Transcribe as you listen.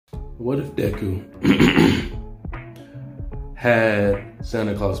What if Deku had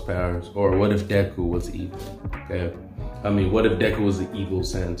Santa Claus powers? Or what if Deku was evil? Okay. I mean, what if Deku was the evil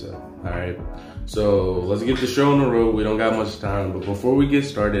Santa? All right. So let's get the show on the road. We don't got much time, but before we get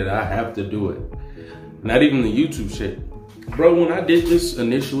started, I have to do it. Not even the YouTube shit. Bro, when I did this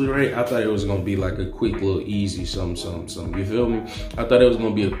initially, right, I thought it was gonna be like a quick little easy something. You feel me? I thought it was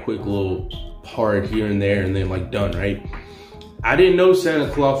gonna be a quick little part here and there and then like done, right? I didn't know Santa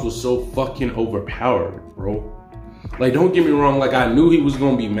Claus was so fucking overpowered, bro. Like, don't get me wrong, like I knew he was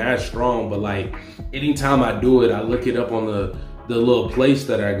gonna be mad strong, but like anytime I do it, I look it up on the little place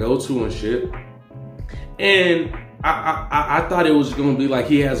that I go to and shit. And I thought it was gonna be like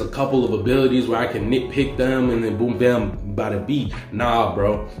he has a couple of abilities where I can nitpick them and then boom bam by the beat. Nah,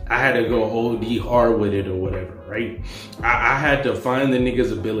 bro. I had to go OD hard with it or whatever, right? I had to find the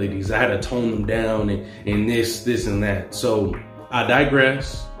nigga's abilities. I had to tone them down and this and that. So I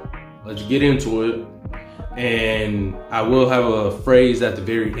digress. Let's get into it. And I will have a phrase at the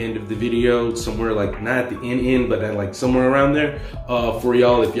very end of the video, somewhere like, not at the end, but at like somewhere around there, for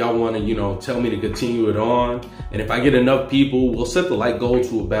y'all, if y'all want to, you know, tell me to continue it on. And if I get enough people, we'll set the like goal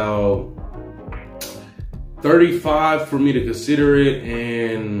to about 35 for me to consider it,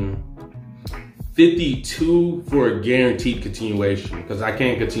 and 52 for a guaranteed continuation, because I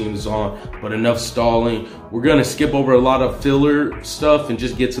can't continue this on, but enough stalling. We're gonna skip over a lot of filler stuff and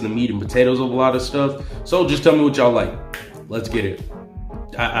just get to the meat and potatoes of a lot of stuff. So just tell me what y'all like. Let's get it.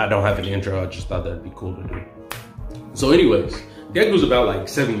 I don't have an intro, I just thought that'd be cool to do. So anyways, Deku's about like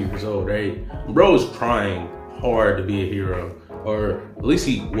 7 years old, right? Bro is trying hard to be a hero, or at least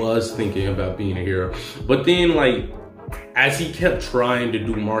he was thinking about being a hero. But then like, as he kept trying to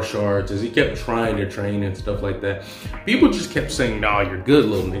do martial arts, as he kept trying to train and stuff like that, people just kept saying, nah, you're good,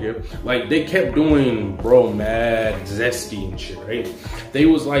 little nigga. Like, they kept doing bro mad zesty and shit, right? They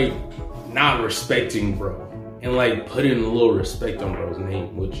was like not respecting bro and like putting a little respect on bro's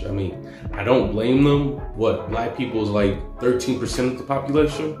name, which, I mean, I don't blame them. What, black people is like 13% of the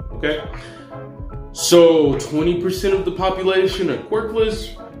population, okay? So 20% of the population are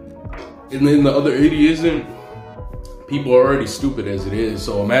quirkless, and then the other 80 isn't. People are already stupid as it is,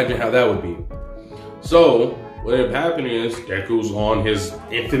 so imagine how that would be. So what ended up happening is Deku's on his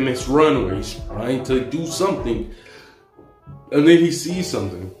infamous run where he's trying to do something, and then he sees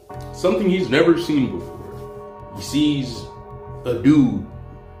something he's never seen before. He sees a dude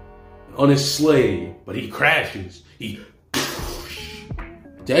on his sleigh, but he crashes.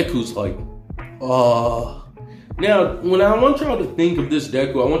 Deku's like, Now, when I want y'all to think of this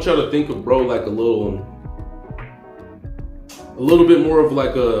Deku, I want y'all to think of bro like a little bit more of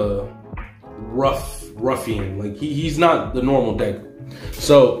like a ruffian. Like he's not the normal Deku.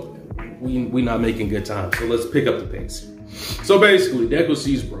 So we not making good time. So let's pick up the pace. So basically, Deku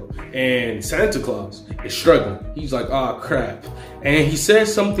sees bro, and Santa Claus is struggling. He's like, ah, crap. And he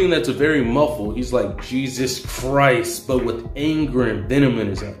says something that's a very muffled. He's like, Jesus Christ, but with anger and venom in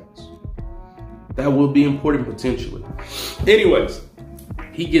his eyes. That will be important potentially. Anyways,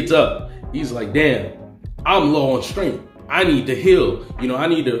 he gets up. He's like, damn, I'm low on strength. I need to heal. I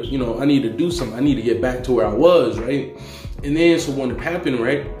need to do something. I need to get back to where I was, right? And then so when it happened,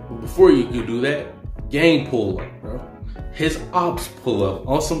 right? Before you could do that, gang pull up, bro. His ops pull up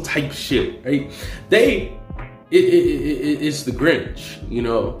on some type shit, right? It's the Grinch,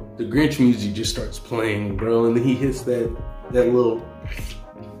 the Grinch music just starts playing, bro, and then he hits that little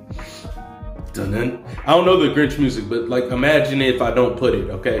dun-dun. I don't know the Grinch music, but like imagine if I don't put it,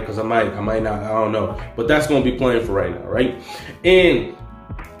 okay? Because I might not, I don't know. But that's gonna be playing for right now, right? And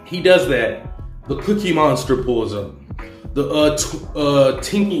he does that. The Cookie Monster pulls up. The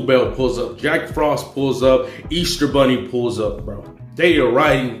Tinky Bell pulls up. Jack Frost pulls up. Easter Bunny pulls up, bro. They are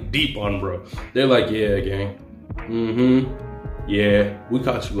riding deep on bro. They're like, yeah, gang. Yeah, we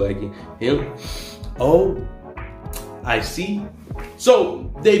caught you lagging. Him? Oh, I see.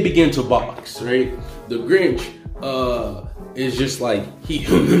 So they begin to box, right? The Grinch is just like,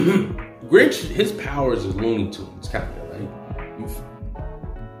 Grinch, his powers is Looney Tunes, kind of, right?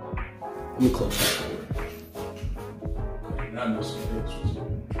 Let me close that door.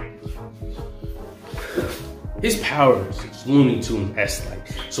 His powers is Looney Tunes-esque, like.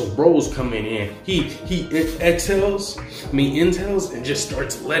 So bro's coming in. He intels and just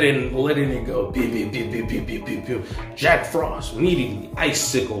starts letting it go. Jack Frost immediately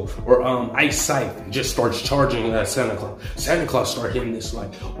icicle or ice scythe and just starts charging at Santa Claus. Santa Claus start hitting this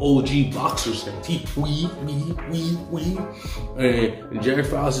like OG boxer stance. He wee. And Jack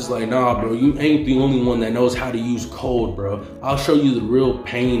Frost is like, nah, bro, you ain't the only one that knows how to use cold, bro. I'll show you the real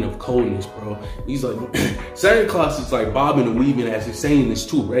pain of coldness, bro. He's like, Santa Santa Claus is like bobbing and weaving as he's saying this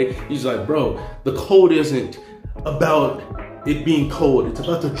too, right? He's like, bro, the cold isn't about it being cold. It's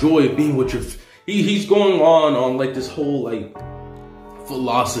about the joy of being with your... He's going on like this whole like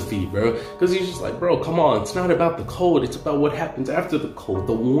philosophy, bro. Because he's just like, bro, come on. It's not about the cold. It's about what happens after the cold.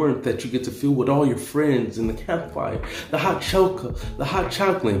 The warmth that you get to feel with all your friends in the campfire. The hot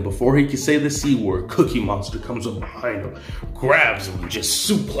chocolate. Before he can say the C word, Cookie Monster comes up behind him, grabs him, and just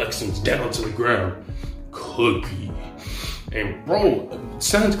suplexes him down to the ground. Cookie. And bro,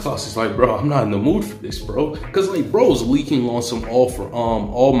 Santa Claus is like, bro, I'm not in the mood for this, bro. Cause like bro's leaking on some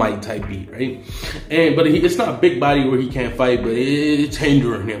All Might type beat, right? But it's not big body where he can't fight, but it's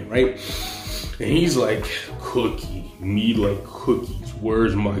hindering him, right? And he's like, cookie, me like cookies.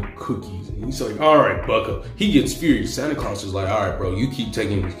 Where's my cookies? And he's like, all right, bucko. He gets furious. Santa Claus is like, all right, bro, you keep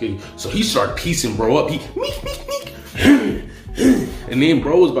taking these cookies. So he started piecing bro up. He meek. And then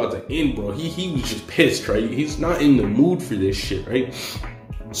bro was about to end, bro. He was just pissed, right? He's not in the mood for this shit, right?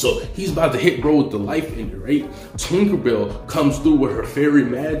 So he's about to hit bro with the life ender, right? Tinkerbell comes through with her fairy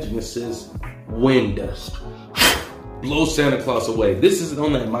magic and says, wind dust. Blow Santa Claus away. This is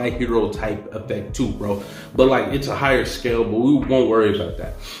on that My Hero type effect too, bro. But like, it's a higher scale, but we won't worry about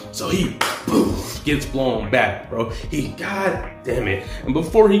that. So he gets blown back, bro. God damn it. And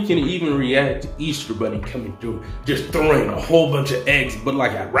before he can even react, Easter Bunny coming through, just throwing a whole bunch of eggs, but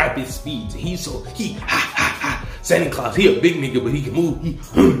like at rapid speeds. Santa Claus, he a big nigga, but he can move. He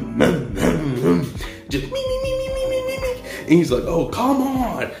just me. And he's like, oh, come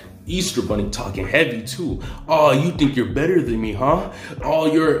on. Easter Bunny talking heavy too. Oh, you think you're better than me, huh?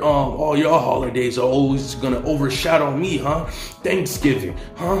 All your holidays are always gonna overshadow me, huh? Thanksgiving,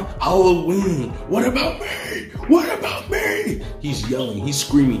 huh? Halloween. What about me? What about me? He's yelling, he's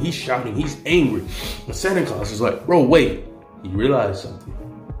screaming, he's shouting, he's angry. And Santa Claus is like, bro, wait. He realized something.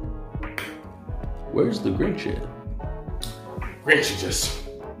 Where's the Grinch at? Grinch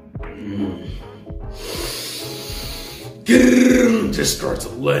just starts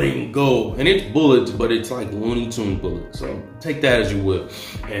letting go. And it's bullets, but it's like Looney Tune bullets. So take that as you will.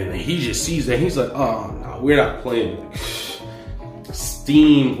 And he just sees that. He's like, oh, no, we're not playing.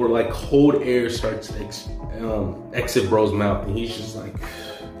 Steam or like cold air starts to exit bro's mouth. And he's just like,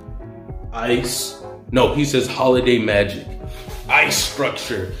 ice. No, he says holiday magic. Ice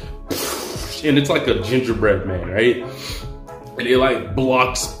structure. And it's like a gingerbread man, right? And it like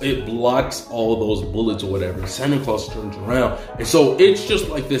blocks all those bullets or whatever. Santa Claus turns around. And so it's just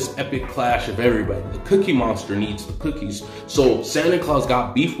like this epic clash of everybody. The Cookie Monster needs the cookies. So Santa Claus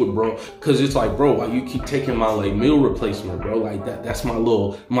got beef with bro. Cause it's like, bro, why you keep taking my like meal replacement, bro? Like that's my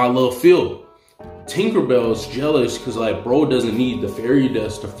little field. Tinkerbell's jealous because like bro doesn't need the fairy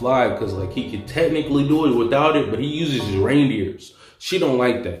dust to fly because like he could technically do it without it, but he uses his reindeers. She don't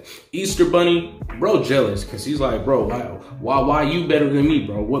like that. Easter Bunny, bro, jealous because he's like, bro, why you better than me,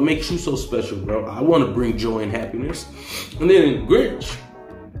 bro? What makes you so special, bro? I want to bring joy and happiness. And then Grinch,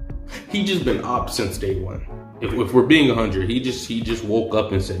 he just been op since day one. If we're being 100, he just woke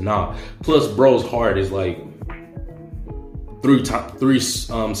up and said, nah. Plus, bro's heart is like three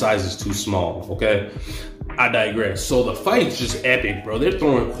sizes too small. Okay. I digress. So the fight's just epic, bro. They're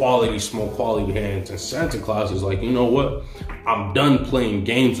throwing quality smoke, quality hands, and Santa Claus is like, you know what? I'm done playing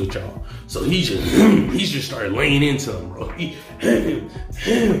games with y'all. So he just started laying into them, bro.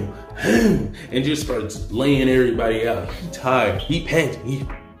 And just starts laying everybody out. He tired. He panting.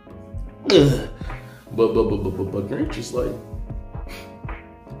 But Grinch is like,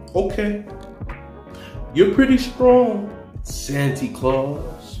 okay, you're pretty strong, Santa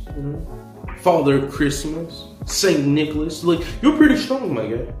Claus. You know? Father Christmas, Saint Nicholas, like, you're pretty strong, my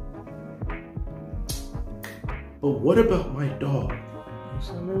guy. But what about my dog? I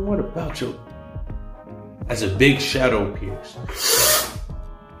said, man, what about you? As a big shadow appears.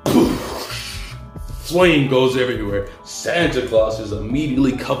 Flame goes everywhere. Santa Claus is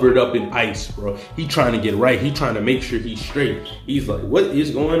immediately covered up in ice, bro. He trying to get right. He trying to make sure he's straight. He's like, what is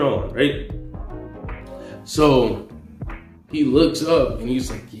going on, right? So he looks up and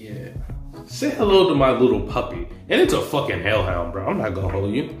he's like, yeah. Say hello to my little puppy. And it's a fucking hellhound, bro. I'm not gonna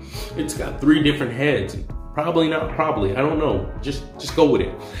hold you. It's got 3 different heads. Probably not probably. I don't know. Just go with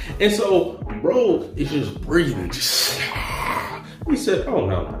it. And so, bro is just breathing. He said, oh,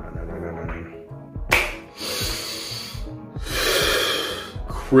 no.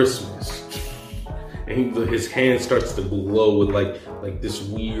 Christmas. And his hand starts to glow with like this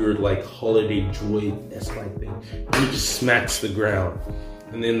weird like holiday joy-esque like thing. And he just smacks the ground.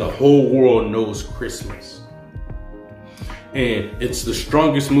 And then the whole world knows Christmas. And it's the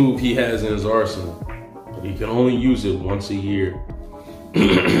strongest move he has in his arsenal. But he can only use it once a year.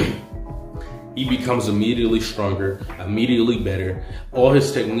 He becomes immediately stronger, immediately better. All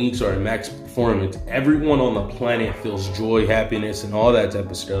his techniques are at max performance. Everyone on the planet feels joy, happiness, and all that type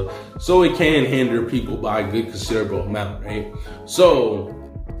of stuff. So it can hinder people by a good considerable amount, right? So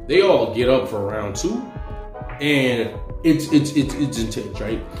they all get up for round 2, and it's intense,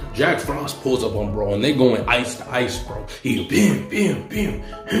 right? Jack Frost pulls up on bro, and they going ice to ice, bro. He bam, bam, bam,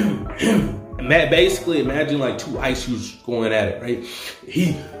 and basically imagine like 2 ice shoes going at it, right?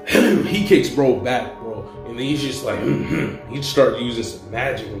 He kicks bro back, bro, and then he's just like, he starts using some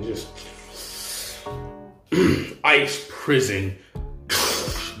magic and just ice prison.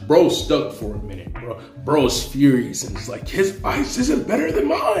 Bro stuck for a minute, bro. Bro's furious and it's like, his ice isn't better than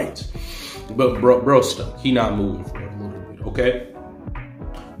mine. But bro stuck. He not moving for a little bit, okay?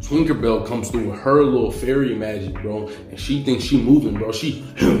 Tinkerbell comes through with her little fairy magic, bro, and she thinks she moving, bro. She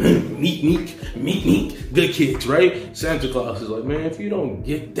meek, good kids, right? Santa Claus is like, man, if you don't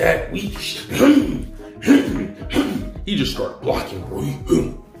get that, we he just start blocking, bro.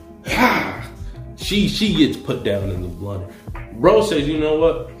 She gets put down in the blunder. Bro says, you know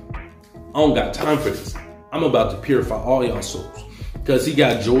what? I don't got time for this. I'm about to purify all y'all souls. Because he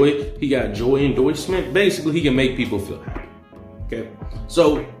got joy endorsement. Basically, he can make people feel happy. Okay?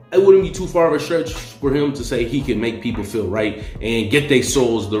 So it wouldn't be too far of a stretch for him to say he can make people feel right and get their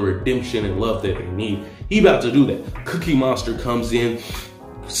souls the redemption and love that they need. He about to do that. Cookie Monster comes in,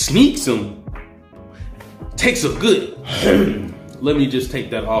 sneaks him, takes a good, let me just take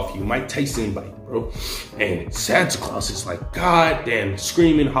that off you, Mike Tyson bite, bro. And Santa Claus is like, God damn,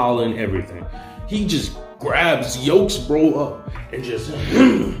 screaming, hollering, everything. He just grabs, yokes bro up, and just,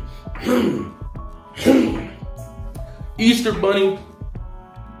 Easter Bunny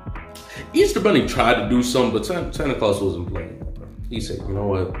tried to do something, but Santa Claus wasn't playing that, bro. He said, you know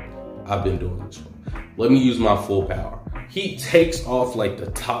what? I've been doing this one. Let me use my full power. He takes off like the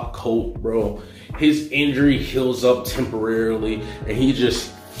top coat, bro. His injury heals up temporarily, and he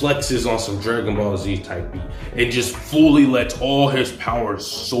just flexes on some Dragon Ball Z type beat and just fully lets all his power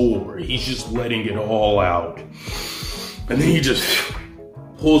soar. He's just letting it all out. And then he just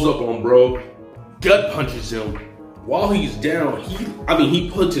pulls up on bro, gut punches him. While he's down, he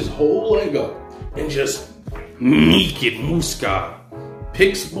puts his whole leg up and just naked Muska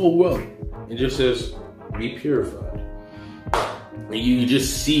picks bro up and just says, be purified. And you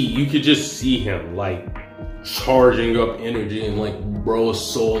could just see him like charging up energy, and like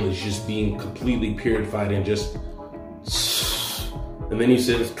bro's soul is just being completely purified and just, and then he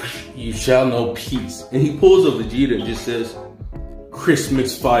says, you shall know peace. And he pulls a Vegeta and just says,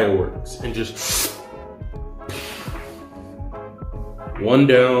 Christmas fireworks, and just 1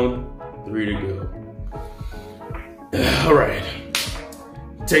 down, 3 to go. All right,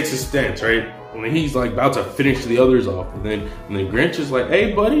 he takes his stance, right? And then he's like about to finish the others off, and then Grinch is like,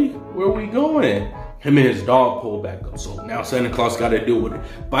 hey buddy, where we going? Him and his dog pull back up. So now Santa Claus got to deal with it.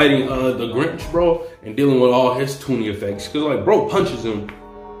 Fighting the Grinch, bro, and dealing with all his tuning effects. Because, like, bro punches him.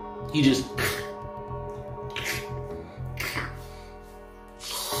 He just...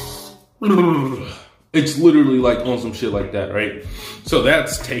 It's literally, like, on some shit like that, right? So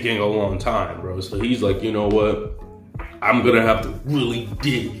that's taking a long time, bro. So he's like, you know what? I'm going to have to really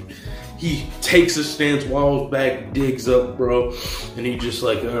dig. He takes a stance, walls back, digs up, bro. And he just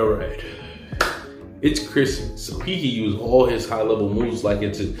like, all right. It's Christmas, so he can use all his high-level moves like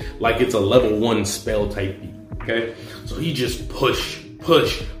it's a level 1 spell type beat, okay? So he just push,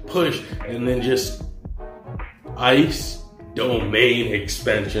 and then just ice domain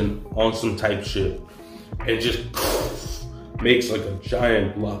expansion on some type shit, and just makes like a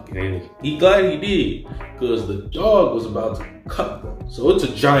giant block. And he glad he did, because the dog was about to cut them. So it's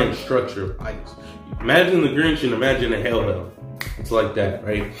a giant structure of ice. Imagine the Grinch and imagine a hell. It's like that,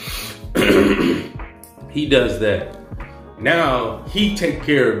 right? He does that. Now he take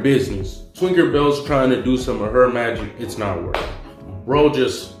care of business. Tinkerbell's trying to do some of her magic. It's not working. Bro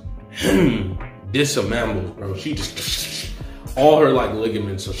just disassembles, bro. She just all her like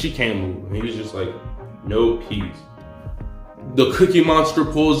ligaments, so she can't move. And he's just like, no peace. The Cookie Monster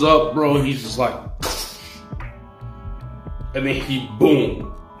pulls up, bro. And he's just like, and then he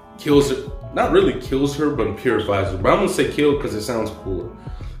boom kills her. Not really kills her, but purifies her. But I'm gonna say kill because it sounds cooler.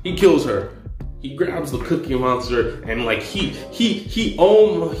 He kills her. He grabs the Cookie Monster and like he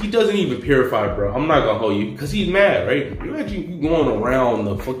doesn't even purify, bro. I'm not gonna hold you because he's mad, right? Imagine you going around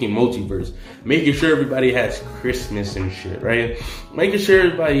the fucking multiverse, making sure everybody has Christmas and shit, right? Making sure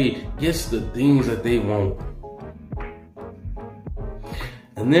everybody gets the things that they want.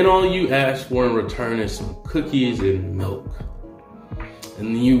 And then all you ask for in return is some cookies and milk.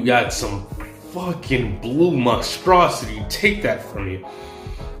 And then you got some fucking blue monstrosity. Take that from you.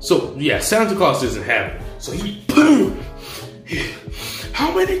 So yeah, Santa Claus isn't happy. So he, boom.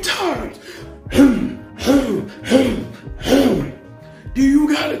 How many times do you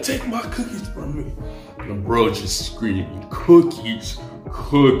gotta take my cookies from me? And the bro just screaming, cookies,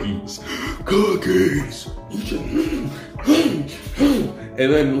 cookies, cookies. He just,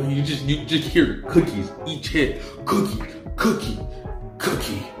 and then you just hear cookies each hit. Cookie, cookie,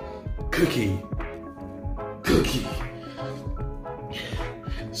 cookie, cookie, cookie.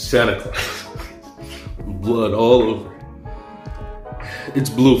 Santa Claus. Blood all over. It's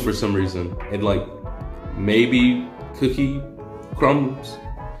blue for some reason. And like maybe cookie crumbs.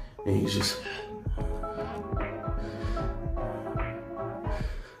 And he's just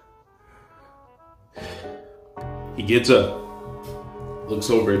he gets up, looks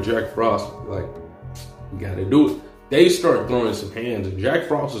over at Jack Frost, like, we gotta do it. They start throwing some hands, and Jack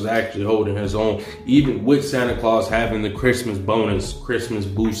Frost is actually holding his own, even with Santa Claus having the Christmas bonus, Christmas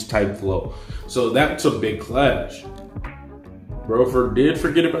boost type flow. So that's a big clash. Bro did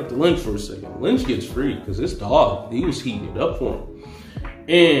forget about the Lynch for a second. Lynch gets free because his dog, he was heating it up for him.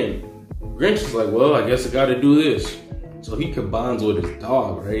 And Grinch is like, well, I guess I gotta do this. So he combines with his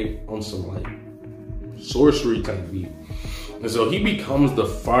dog, right? On some like sorcery type beat. And so he becomes the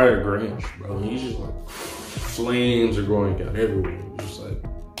Fire Grinch, bro. And he's just like, flames are going out everywhere. Just like,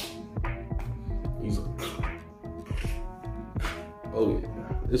 he's like, oh yeah,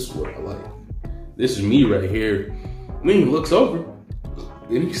 this is what I like. This is me right here. And then he looks over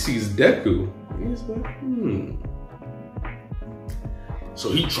and he sees Deku. And he's like,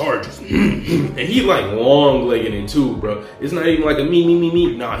 So he charges. And he like long-legged it too, bro. It's not even like a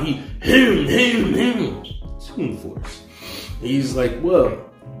me. Nah, he him. Toon Force. He's like, well,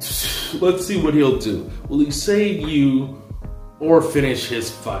 let's see what he'll do. Will he save you or finish his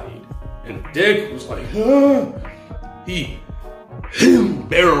fight? And Deku was like, he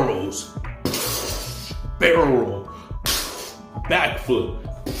barrel rolls. Barrel roll. Back foot.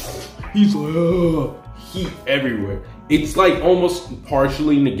 He's like, heat everywhere. It's like almost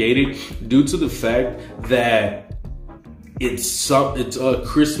partially negated due to the fact that it's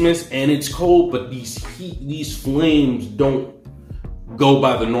Christmas and it's cold, but these flames don't go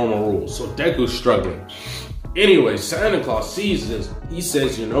by the normal rules. So Deku's struggling. Anyway, Santa Claus sees this. He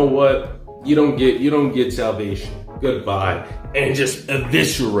says, you know what? You don't get salvation. Goodbye. And just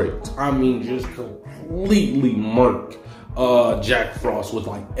eviscerates. I mean, just completely murk Jack Frost with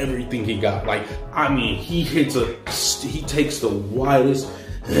like everything he got. Like, I mean, he takes the widest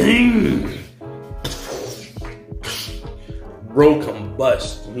bro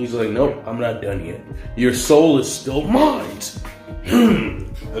combust. And he's like, nope, I'm not done yet. Your soul is still mine.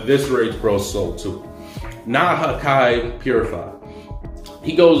 Eviscerates bro's soul too. Now Hakai purified.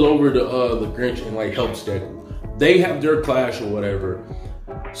 He goes over to the Grinch and like helps Deku. They have their clash or whatever.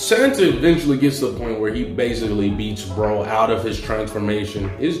 Santa eventually gets to the point where he basically beats bro out of his transformation.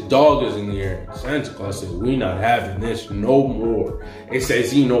 His dog is in the air. Santa Claus said, we not having this no more. It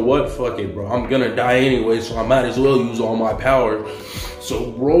says, you know what? Fuck it, bro. I'm gonna die anyway, so I might as well use all my power.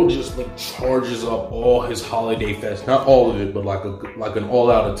 So bro just like charges up all his holiday fest. Not all of it, but like an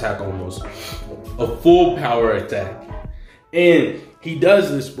all-out attack almost. A full power attack. And he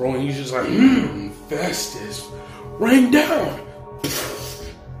does this, bro, and he's just like, Festus, rain down.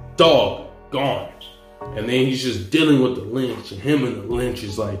 Dog, gone. And then he's just dealing with the Lynch, and him and the Lynch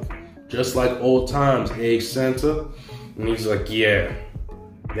is like, just like old times, hey Santa? And he's like, yeah.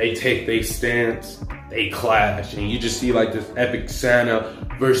 They take their stance, they clash, and you just see like this epic Santa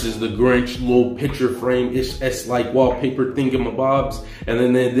versus the Grinch little picture frame. It's like wallpaper thingamabobs.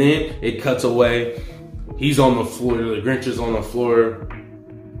 And then it cuts away. He's on the floor, the Grinch is on the floor.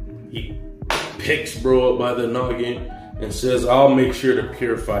 He picks bro up by the noggin and says, I'll make sure to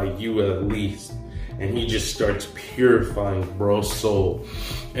purify you at least. And he just starts purifying bro's soul.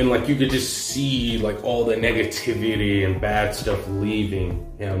 And like you could just see like all the negativity and bad stuff leaving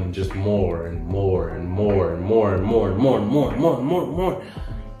him just more and more and more and more and more and more and more and more and more and more.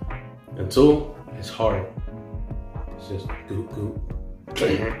 Until his heart says, goo goo,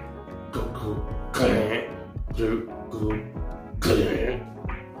 goo goo, goo goo, goo.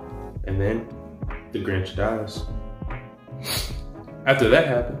 And then the Grinch dies. After that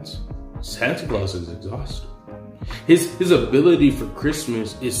happens, Santa Claus is exhausted. His ability for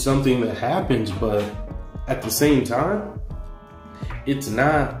Christmas is something that happens, but at the same time, it's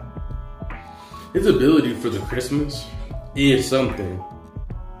not. His ability for the Christmas is something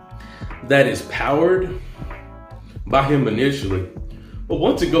that is powered by him initially. But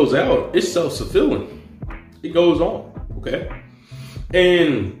once it goes out, it's self-fulfilling. It goes on, okay?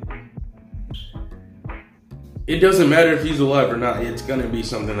 And it doesn't matter if he's alive or not. It's gonna be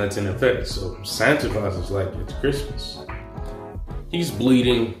something that's in effect. So Santa Claus is like, it's Christmas. He's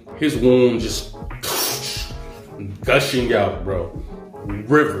bleeding. His wound just gushing out, bro.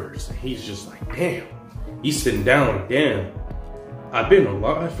 Rivers. He's just like, damn. He's sitting down like, damn. I've been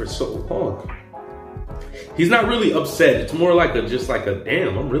alive for so long. He's not really upset. It's more like just like a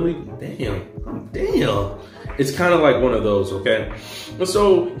damn. Damn. It's kind of like one of those, okay? And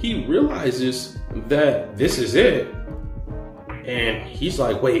so he realizes that this is it. And he's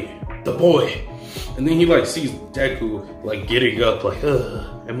like, wait, the boy. And then he like sees Deku like getting up like,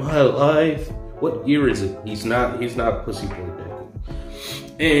 am I alive? What year is it? He's not Pussy Boy Deku.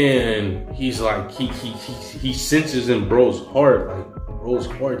 And he's like, he senses in Bro's heart, like Bro's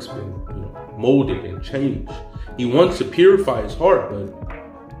heart's been, molded and changed. He wants to purify his heart,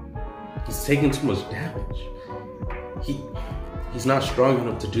 but he's taking too much damage. He's not strong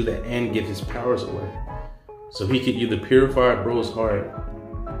enough to do that and give his powers away. So he could either purify Bro's heart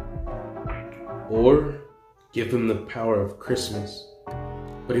or give him the power of Christmas.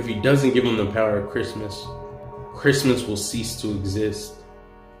 But if he doesn't give him the power of Christmas, Christmas will cease to exist.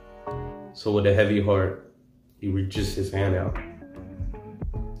 So with a heavy heart, he reaches his hand out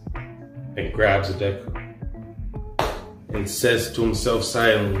and grabs a Deku and says to himself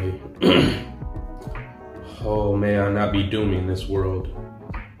silently, oh, may I not be dooming this world.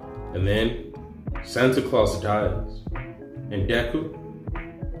 And then Santa Claus dies and Deku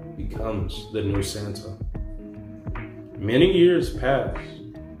becomes the new Santa. Many years pass.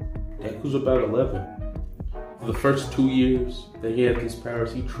 Deku's about 11. For the first 2 years that he had these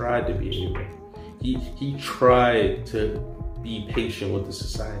powers, he tried to be a hero. He tried to be patient with the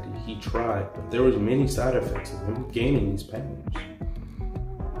society. He tried, but there was many side effects of him gaining these powers.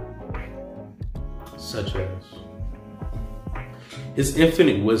 Such as his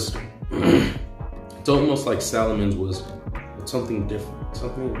infinite wisdom. It's almost like Solomon's wisdom, but something different,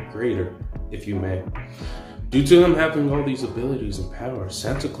 something greater, if you may. Due to him having all these abilities and powers,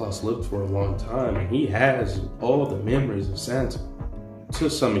 Santa Claus lived for a long time, and he has all the memories of Santa, to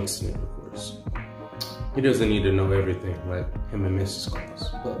some extent, of course. He doesn't need to know everything like him and Mrs. Claus,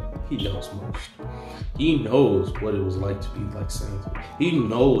 but he knows most. He knows what it was like to be like Santa. He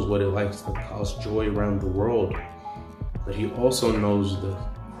knows what it likes to cause joy around the world, but he also knows the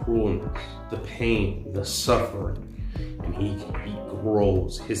cruelness, the pain, the suffering, and he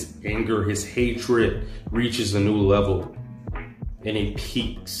grows. His anger, his hatred reaches a new level, and it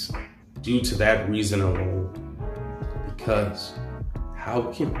peaks due to that reason alone. Because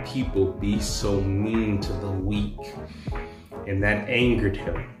how can people be so mean to the weak? And that angered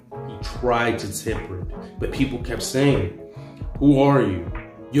him. He tried to temper it, but people kept saying, who are you?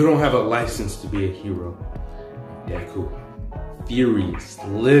 You don't have a license to be a hero. Deku, furious,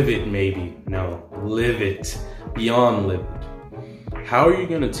 livid maybe. No, livid, beyond livid. How are you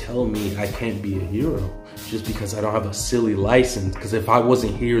gonna tell me I can't be a hero just because I don't have a silly license? Because if I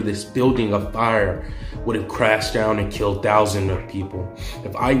wasn't here, this building of fire would have crashed down and killed thousands of people.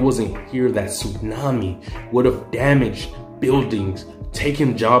 If I wasn't here, that tsunami would have damaged buildings,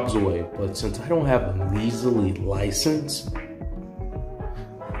 taken jobs away. But since I don't have a measly license,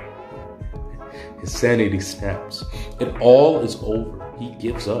 his sanity snaps. It all is over. He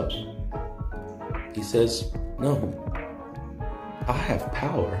gives up. He says, no. I have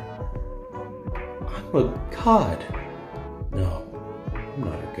power. I'm a god. No, I'm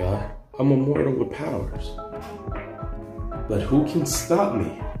not a god. I'm a mortal with powers. But who can stop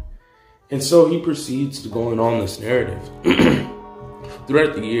me? And so he proceeds to go on this narrative.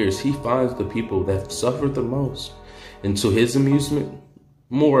 Throughout the years, he finds the people that suffered the most. And to his amusement,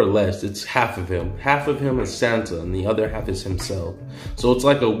 more or less, it's half of him. Half of him is Santa, and the other half is himself. So it's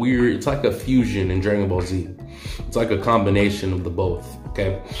like it's like a fusion in Dragon Ball Z. It's like a combination of the both,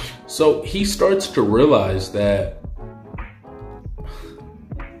 okay? So he starts to realize that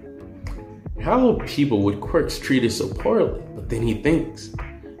how people with quirks treated so poorly. But then he thinks,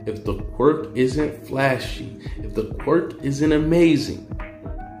 if the quirk isn't flashy, if the quirk isn't amazing,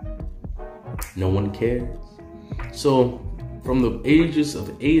 no one cares. So from the ages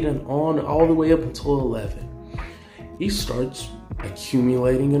of 8 and on, all the way up until 11, he starts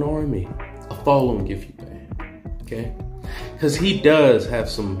accumulating an army, a following, if you may, okay? Because he does have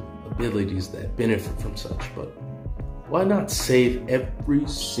some abilities that benefit from such, but why not save every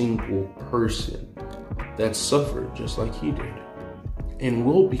single person that suffered just like he did and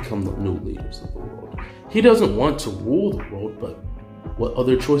will become the new leaders of the world? He doesn't want to rule the world, but what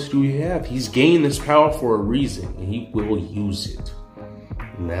other choice do we have? He's gained this power for a reason, and he will use it.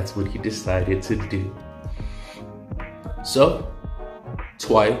 And that's what he decided to do. So,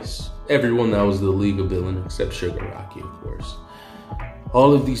 twice, everyone that was the League of Villain except Shigaraki, of course.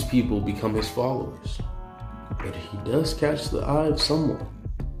 All of these people become his followers. But he does catch the eye of someone.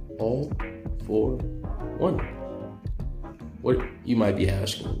 All for one. What you might be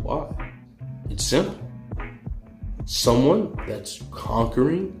asking, why? It's simple. Someone that's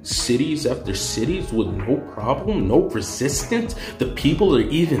conquering cities after cities with no problem, no resistance. The people are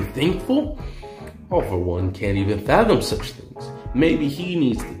even thankful. All for one can't even fathom such things. Maybe he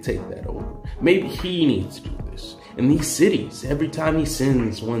needs to take that over. Maybe he needs to do this. In these cities, every time he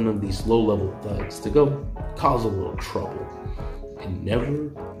sends one of these low-level thugs to go cause a little trouble, it never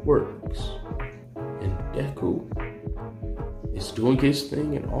works. And Deku is doing his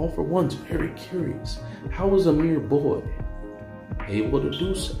thing, and All for One's very curious. How is a mere boy able to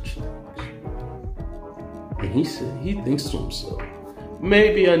do such things? And he thinks to himself,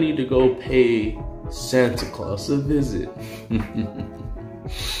 maybe I need to go pay Santa Claus a visit.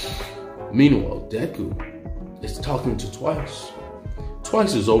 Meanwhile, Deku is talking to Twice.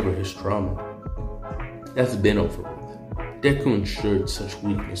 Twice is over his trauma. That's been over with. Deku ensured such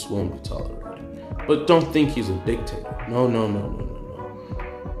weakness won't be tolerated. But don't think he's a dictator. No.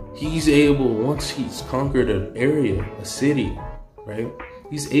 He's able, once he's conquered an area, a city, right?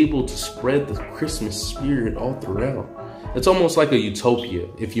 He's able to spread the Christmas spirit all throughout. It's almost like a utopia,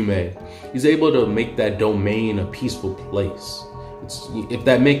 if you may. He's able to make that domain a peaceful place. If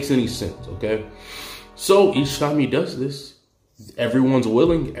that makes any sense, okay? So each time he does this, everyone's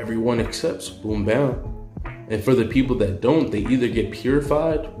willing, everyone accepts, boom, bam. And for the people that don't, they either get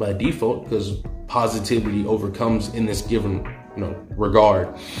purified by default because positivity overcomes in this given,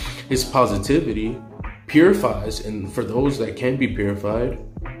 regard. His positivity purifies, and for those that can't be purified,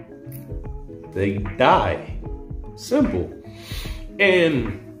 they die. Simple.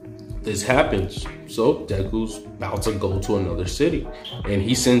 And this happens. So Deku's about to go to another city, and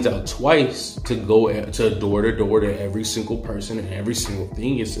he sends out Twice to go to door to door to every single person and every single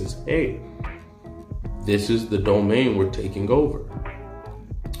thing. He says, hey, this is the domain we're taking over.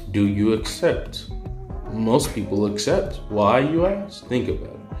 Do you accept? Most people accept. Why, you ask? Think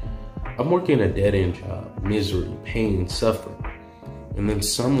about it. I'm working a dead-end job, misery, pain, suffering. And then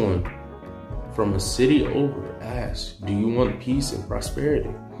someone from a city over asks, do you want peace and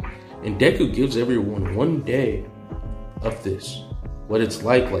prosperity? And Deku gives everyone one day of this, what it's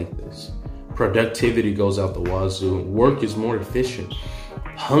like this. Productivity goes out the wazoo. Work is more efficient.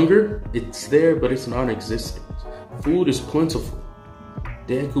 Hunger, it's there, but it's non-existent. Food is plentiful.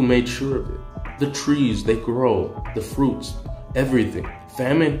 Deku made sure of it. The trees, they grow. The fruits, everything.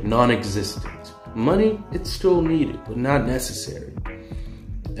 Famine, non-existent. Money, it's still needed, but not necessary.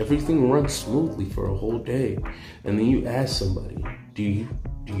 Everything runs smoothly for a whole day. And then you ask somebody, do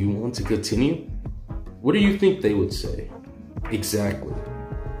you want to continue? What do you think they would say? Exactly.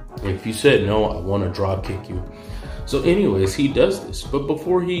 If you said no, I want to drop kick you. So anyways, he does this, but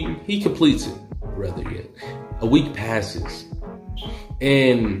before he completes it, rather yet, a week passes.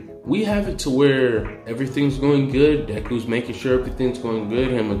 And we have it to where everything's going good. Deku's making sure everything's going good.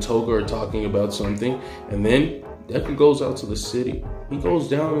 Him and Toga are talking about something. And then Deku goes out to the city. He goes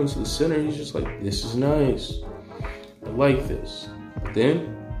down into the center. He's just like, this is nice. I like this. But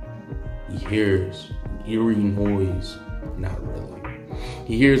then he hears an eerie noise. Not really.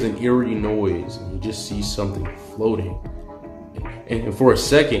 He hears an eerie noise and he just sees something floating. And for a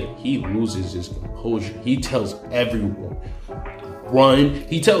second, he loses his composure. He tells everyone, run.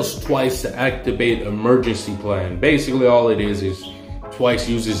 He tells Twice to activate emergency plan. Basically, all it is Twice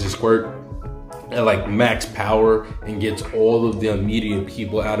uses his quirk at like max power and gets all of the immediate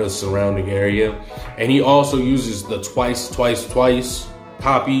people out of the surrounding area. And he also uses the twice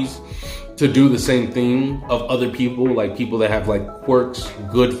copies to do the same thing of other people, like people that have like quirks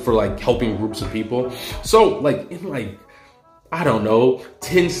good for like helping groups of people. So like in like, I don't know,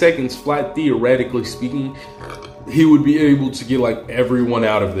 10 seconds flat, theoretically speaking, he would be able to get like everyone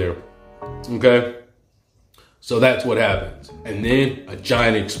out of there. Okay? So that's what happens. And then a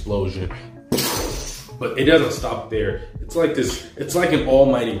giant explosion. But it doesn't stop there. It's like this, it's like an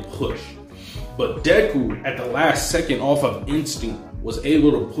almighty push. But Deku, at the last second off of instinct, was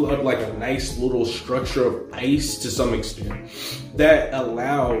able to pull up like a nice little structure of ice to some extent that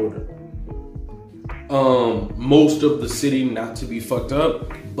allowed most of the city not to be fucked up,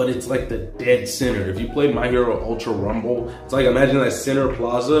 but it's like the dead center. If you played My Hero Ultra Rumble, it's like, imagine that center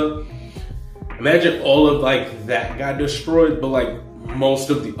plaza. Imagine all of like that got destroyed, but like most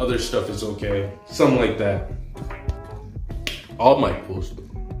of the other stuff is okay. Something like that. All Might pulls through.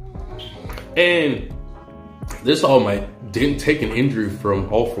 And this All Might didn't take an injury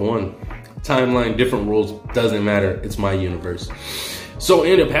from All For One. Timeline, different rules, doesn't matter. It's my universe. So what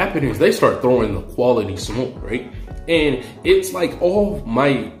ended up happening is they start throwing the quality smoke, right? And it's like All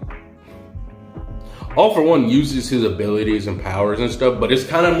for One uses his abilities and powers and stuff, but it's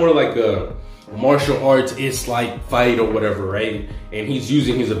kind of more like a martial arts, it's like fight or whatever, right? And he's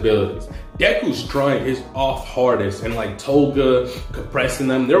using his abilities. Deku's trying his off hardest, and like Toga, compressing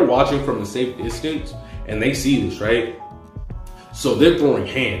them, they're watching from a safe distance and they see this, right? So they're throwing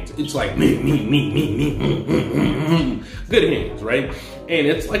hands. It's like me, good hands, right? And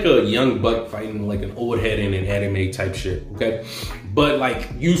it's like a young buck fighting like an old head in an anime type shit, okay? But like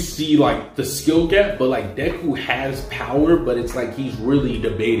you see like the skill gap, but like Deku has power, but it's like he's really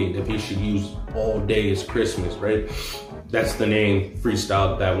debating if he should use All Day is Christmas, right? That's the name,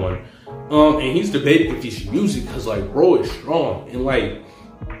 freestyled that one. And he's debating if he should use it because like bro is strong, and like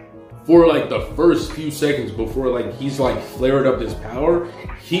for like the first few seconds before like he's like flared up his power,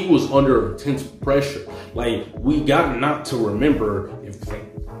 he was under intense pressure. Like we got not to remember, if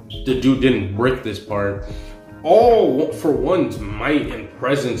like, the dude didn't brick this part, All for One's might and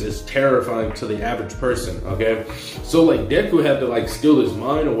presence is terrifying to the average person, okay? So like Deku had to like still his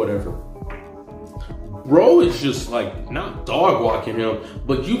mind or whatever. Bro is just like not dog walking him,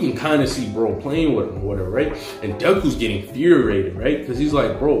 but you can kind of see bro playing with him or whatever, right? And Deku's getting infuriated, right? Because he's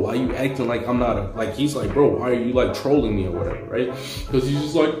like, bro, why you acting like I'm not a, like, he's like, bro, why are you like trolling me or whatever, right? Because he's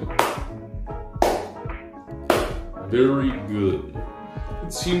just like, very good.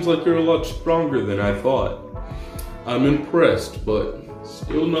 It seems like you're a lot stronger than I thought. I'm impressed, but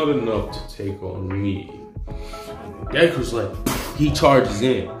still not enough to take on me. Deku's like, he charges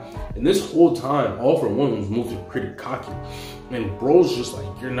in. And this whole time, All for One was moving pretty cocky. And bro's just like,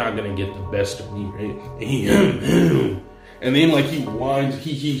 you're not gonna get the best of me, right? And he, and then like he whines,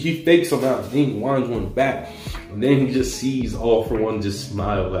 he fakes him out, and then he whines one back. And then he just sees All for One just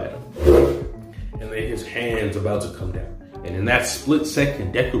smile at him. And then his hand's about to come down. And in that split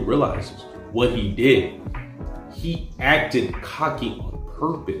second, Deku realizes what he did. He acted cocky on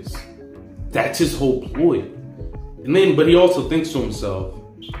purpose. That's his whole ploy. And then, but he also thinks to himself,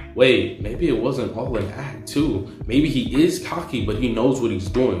 wait, maybe it wasn't all an act too. Maybe he is cocky, but he knows what he's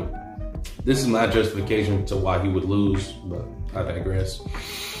doing. This is my justification to why he would lose, but I digress.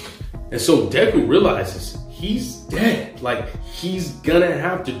 And so Deku realizes he's dead. Like, he's gonna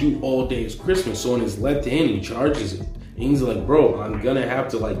have to do All Day's Christmas. So in his left hand, he charges it. And he's like, bro, I'm gonna have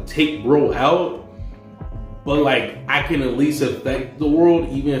to like take bro out, but like I can at least affect the world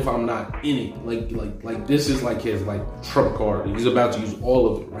even if I'm not in it. Like this is like his like trump card. He's about to use all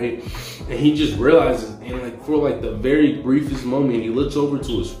of it, right? And he just realizes, and like for like the very briefest moment, he looks over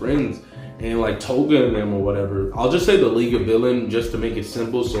to his friends and like Toga and them or whatever. I'll just say the League of Villain just to make it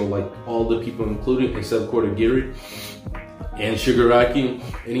simple. So like all the people included except Kodagiri and Shigaraki.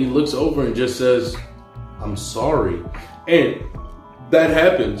 And he looks over and just says, I'm sorry. And that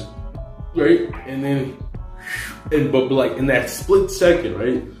happens, right? And then, but like in that split second,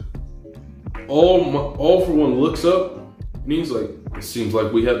 right? All for One looks up and he's like, it seems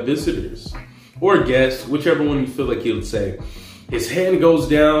like we have visitors. Or guests, whichever one you feel like he would say. His hand goes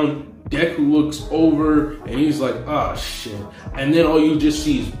down, Deku looks over, and he's like, ah, shit. And then all you just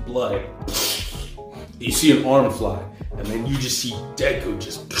see is blood. You see an arm fly, and then you just see Deku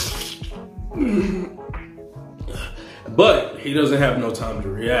just... But he doesn't have no time to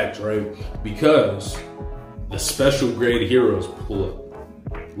react, right? Because the special grade heroes pull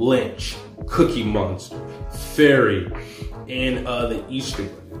up. Lynch, Cookie Monster, Fairy, and the Easter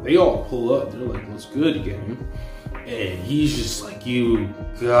Bunny. They all pull up. They're like, what's good, game? And he's just like, you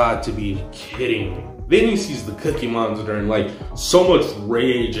got to be kidding me. Then he sees the Cookie Monster and like so much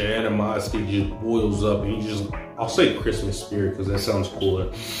rage and animosity just boils up, and he just, I'll say Christmas spirit because that sounds cooler.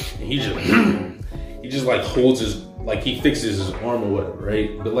 And he just, he just like holds his, like he fixes his arm or whatever,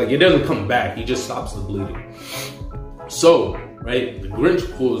 right? But like it doesn't come back, he just stops the bleeding. So, right, the Grinch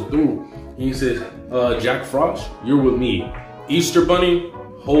pulls through and he says, Jack Frost, you're with me. Easter Bunny,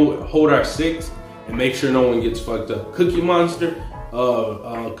 hold our six and make sure no one gets fucked up. Cookie Monster and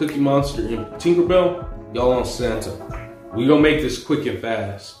Tinkerbell, y'all on Santa. We gonna make this quick and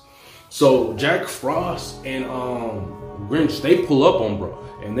fast. So Jack Frost and Grinch, they pull up on bro,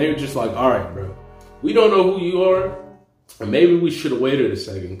 and they're just like, all right, bro, we don't know who you are, and maybe we should have waited a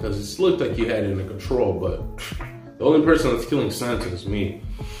second because it looked like you had it under control, but the only person that's killing Santa is me.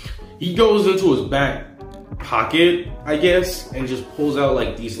 He goes into his back pocket, I guess, and just pulls out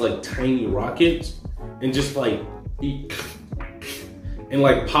like these like tiny rockets and just like and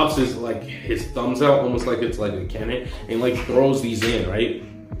like pops his thumbs out almost like it's like a cannon and like throws these in, right?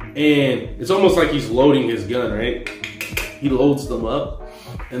 And it's almost like he's loading his gun, right? He loads them up,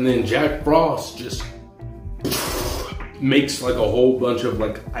 and then Jack Frost just makes like a whole bunch of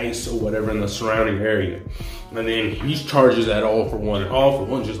like ice or whatever in the surrounding area. And then he charges at All For One. And All For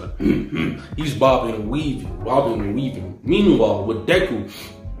One just like, he's bobbing and weaving. Meanwhile, with Deku's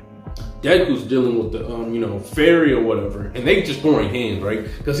dealing with the, fairy or whatever. And they just throwing hands, right?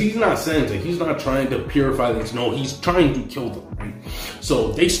 Because he's not Santa. He's not trying to purify this. No, he's trying to kill them, right?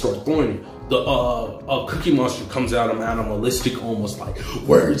 So they start throwing it. The Cookie Monster comes out of animalistic, almost like,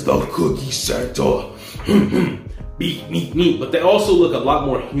 where's the cookie, Santa? Meat. But they also look a lot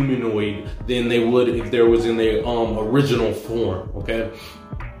more humanoid than they would if there was in their original form, okay?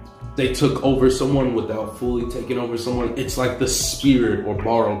 They took over someone without fully taking over someone. It's like the spirit or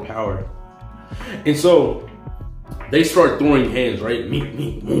borrowed power. And so they start throwing hands, right? Meat.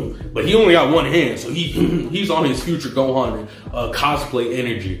 But he only got one hand, so he's on his future Gohan cosplay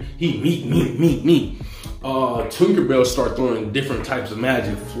energy. He meat. Tinkerbell start throwing different types of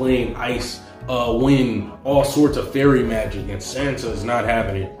magic, flame, ice, wind, all sorts of fairy magic, and Santa is not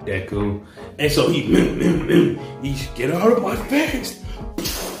having it, Deku. And so he get out of my face.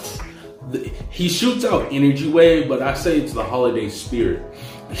 He shoots out energy wave, but I say it's the holiday spirit.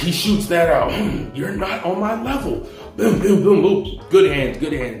 He shoots that out. You're not on my level. Boom. Good hand.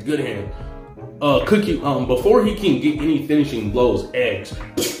 Cookie, before he can get any finishing blows, eggs.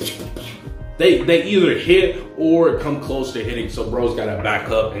 They either hit or come close to hitting, so bro's gotta back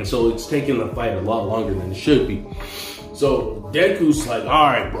up, and so it's taking the fight a lot longer than it should be. So Deku's like, all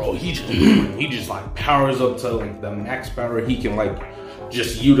right, bro. He just like powers up to like the max power he can like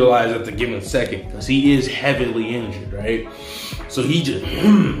just utilize at the given second, because he is heavily injured, right? So he just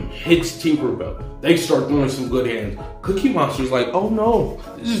hits Tinkerbell. They start throwing some good hands. Cookie Monster's like, oh no,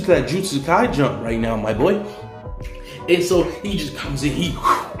 this is that Jutsu Kai jump right now, my boy. And so he just comes in, he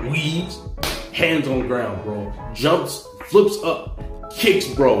weaves, hands on the ground, bro. Jumps, flips up, kicks,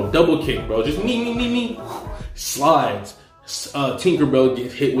 bro. Double kick, bro. Just me. Slides. Tinkerbell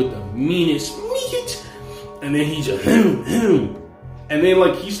gets hit with the meanest meat. And then he just, And then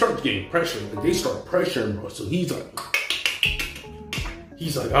like he starts getting pressure. Like they start pressuring, bro. So he's like,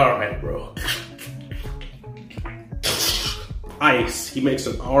 all right, bro. Ice. He makes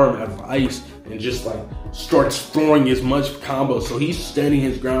an arm out of ice and just like starts throwing as much combo. So he's standing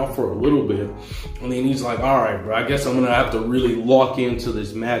his ground for a little bit. And then he's like, all right, bro, I guess I'm gonna have to really lock into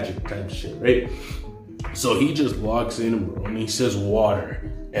this magic type shit, right? So he just locks in, bro, and he says water.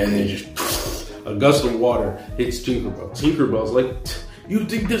 And then just a gust of water hits Tinkerbell. Tinkerbell's like, you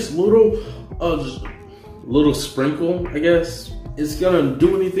think this little sprinkle, I guess, is gonna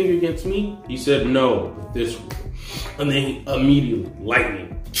do anything against me? He said no, but this one. And then immediately,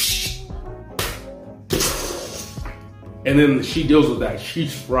 lightning. And then she deals with that.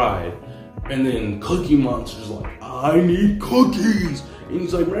 She's fried. And then Cookie Monster's like, I need cookies. And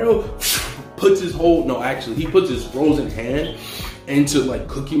he's like, bro, puts his he puts his frozen hand into like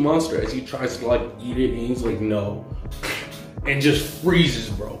Cookie Monster as he tries to like eat it. And he's like, no. And just freezes,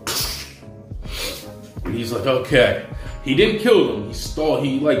 bro. And he's like, okay. He didn't kill them. He stalled.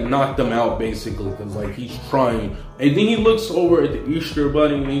 He like knocked them out basically because like he's trying. And then he looks over at the Easter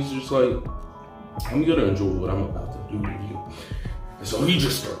Bunny and he's just like, I'm gonna enjoy what I'm about to do to you. And so he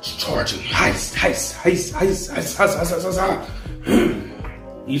just starts charging. Heist.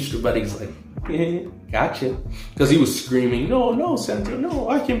 Easter Bunny's like, yeah, gotcha. Because he was screaming, no, Santa, no,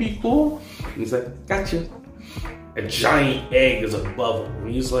 I can be cool. And he's like, gotcha. A giant egg is above him.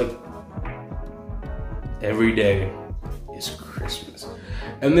 And he's like, every day is Christmas.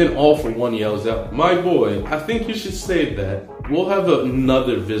 And then All For One yells out, my boy, I think you should save that. We'll have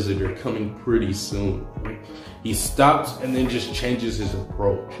another visitor coming pretty soon. He stops and then just changes his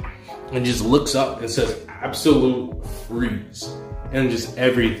approach and just looks up and says, absolute freeze. And just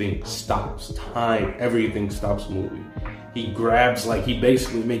everything stops. Time, everything stops moving. He grabs, like he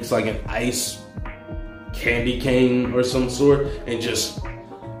basically makes like an ice candy cane or some sort and just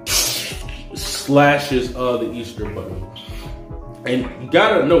slashes the Easter Bunny. And you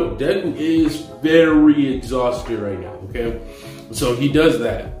gotta know, Deku is very exhausted right now, okay? So he does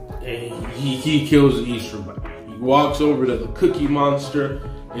that, and he kills the Easter Bunny. He walks over to the Cookie Monster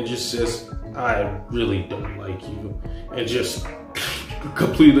and just says, I really don't like you. And just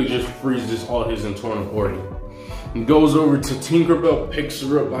completely just freezes all his internal organ. He goes over to Tinkerbell, picks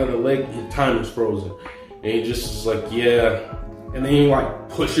her up by the leg, his time is frozen. And he just is like, yeah. And then he like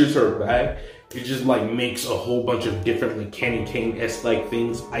pushes her back. It just like makes a whole bunch of different like candy cane-esque like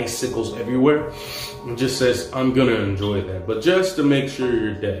things, icicles everywhere. And just says, I'm gonna enjoy that. But just to make sure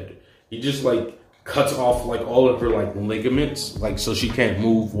you're dead. He just like cuts off like all of her like ligaments, like so she can't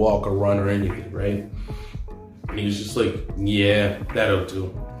move, walk, or run or anything, right? And he's just like, yeah, that'll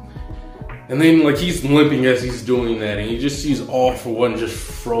do. And then like he's limping as he's doing that, and he just sees All For One just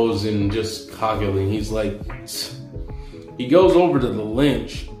frozen, just coggling. He's like, he goes over to the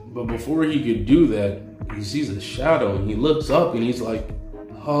lynch, but before he could do that, he sees a shadow, and he looks up, and he's like,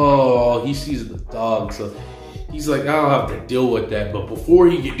 oh, he sees the dog. So he's like, I'll have to deal with that. But before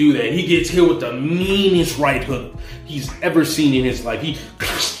he could do that, he gets hit with the meanest right hook he's ever seen in his life. He,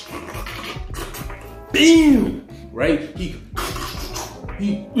 bam, right?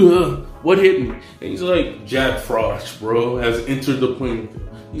 What hit me? And he's like, Jack Frost, bro, has entered the playing field.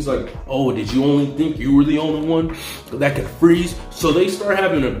 He's like, oh, did you only think you were the only one that could freeze? So they start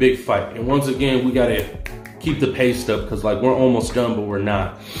having a big fight. And once again, we gotta keep the pace up because like we're almost done, but we're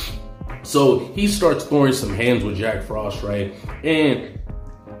not. So he starts throwing some hands with Jack Frost, right? And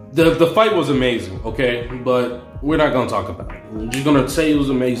the fight was amazing, okay? But we're not gonna talk about it. We're just gonna say it was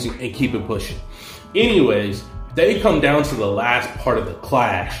amazing and keep it pushing. Anyways, they come down to the last part of the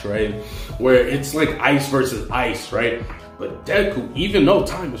clash, right? Where it's like ice versus ice, right? But Deku, even though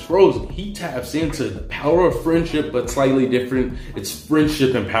time is frozen, he taps into the power of friendship, but slightly different. It's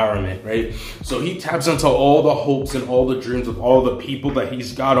friendship empowerment, right? So he taps into all the hopes and all the dreams of all the people that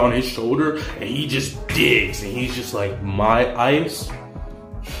he's got on his shoulder, and he just digs, and he's just like, my ice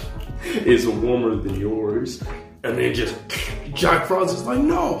is warmer than yours. And then just, Jack Frost is like,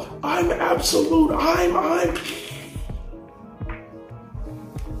 no, I'm absolute, I'm.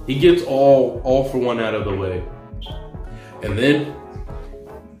 He gets all for one out of the way. And then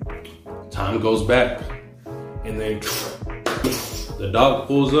time goes back, and then the dog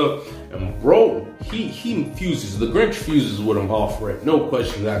pulls up, and bro, he fuses. The Grinch fuses with him off rip, no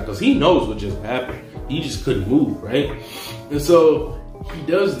question that, because he knows what just happened. He just couldn't move, right? And so he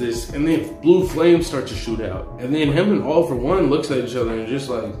does this, and then blue flames start to shoot out, and then him and All For One looks at each other and just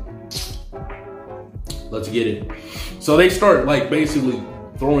like, let's get it. So they start like basically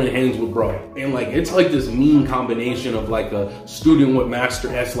throwing hands with bro, and like it's like this mean combination of like a student with Master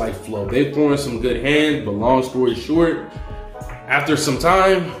S like flow. They're throwing some good hands, but long story short, after some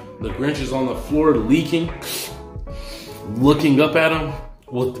time, the Grinch is on the floor leaking, looking up at him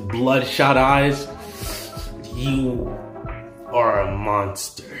with bloodshot eyes. You are a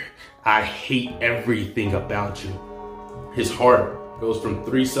monster. I hate everything about you. His heart goes from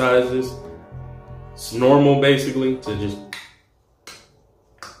 3 sizes, it's normal basically, to just.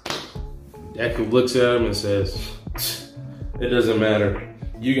 Deku looks at him and says, it doesn't matter.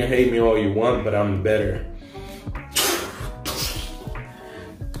 You can hate me all you want, but I'm better.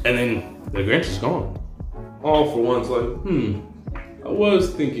 And then the Grinch is gone. All For One's like, I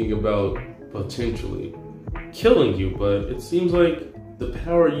was thinking about potentially killing you, but it seems like the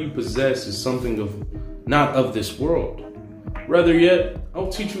power you possess is something of not of this world. Rather yet, I'll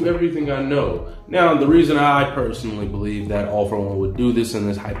teach you everything I know. Now, the reason I personally believe that All For One would do this in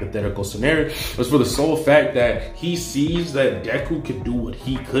this hypothetical scenario was for the sole fact that he sees that Deku can do what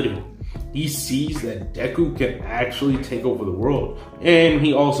he couldn't. He sees that Deku can actually take over the world. And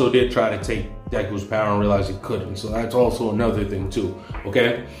he also did try to take Deku's power and realize he couldn't. So that's also another thing too,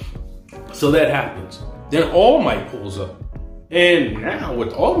 okay? So that happens. Then All Might pulls up. And now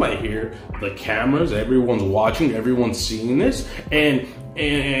with All Might here, the cameras, everyone's watching, everyone's seeing this, and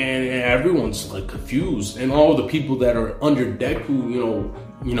everyone's like confused. And all the people that are under Deku,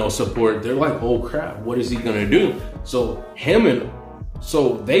 you know, support, they're like, oh crap, what is he gonna do? So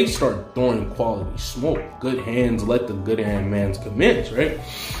they start throwing quality smoke. Good hands, let the good hand mans commence, right?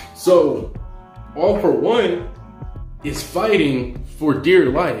 So All For One is fighting for dear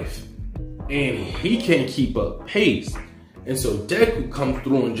life, and he can't keep up pace. And so Deku comes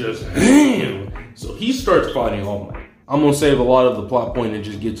through and just bam. So he starts fighting All Might. I'm gonna save a lot of the plot point and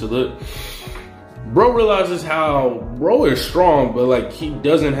just get to the. Bro realizes how bro is strong, but like he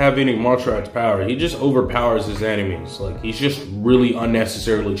doesn't have any martial arts power. He just overpowers his enemies. Like he's just really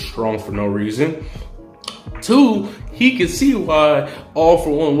unnecessarily strong for no reason. 2, he could see why All For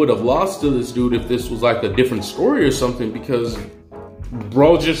One would have lost to this dude if this was like a different story or something, because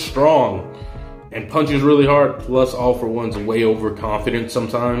bro just strong and punches really hard. Plus All For One's way overconfident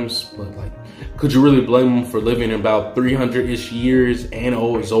sometimes, but like, could you really blame him for living about 300-ish years and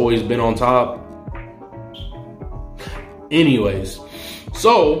has always been on top? Anyways,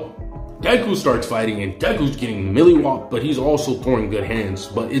 so Deku starts fighting, and Deku's getting millywhopped, but he's also throwing good hands.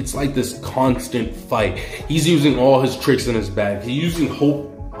 But it's like this constant fight. He's using all his tricks in his bag. He's using hope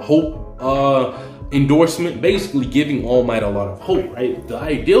endorsement, basically giving All Might a lot of hope, right? The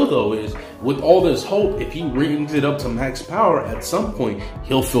ideal though is with all this hope, if he brings it up to max power, at some point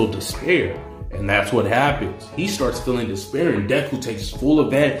he'll feel despair. And that's what happens. He starts feeling despair, and Deku takes full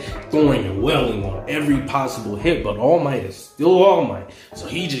advantage, throwing and welling on every possible hit, but All Might is still All Might. So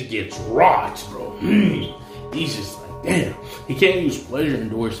he just gets rocked, bro. He's just like, damn. He can't use pleasure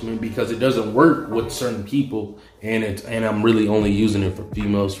endorsement because it doesn't work with certain people, and I'm really only using it for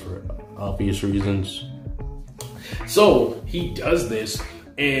females for obvious reasons. So he does this,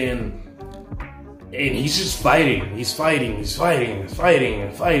 and he's just fighting. He's fighting,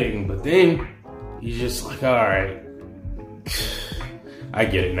 but then he's just like, all right, I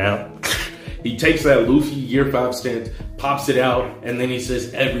get it now. He takes that Luffy Year 5 stance, pops it out, and then he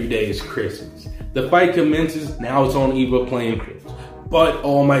says, every day is Christmas. The fight commences, now it's on even playing field. But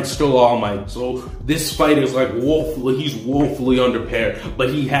All Might's still All Might. So this fight is like he's woefully underpaired, but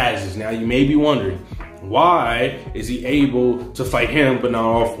he has this. Now you may be wondering, why is he able to fight him but not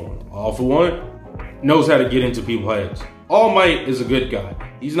All For One? All For One knows how to get into people's heads. All Might is a good guy.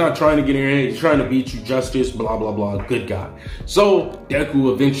 He's not trying to get in your head. He's trying to beat you justice, blah, blah, blah. Good guy. So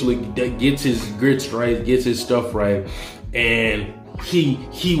Deku eventually gets his grits right, gets his stuff right, and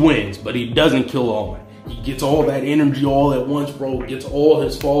he wins, but he doesn't kill All Might. He gets all that energy all at once, bro. Gets all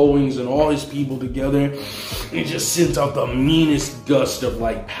his followings and all his people together, and just sends out the meanest gust of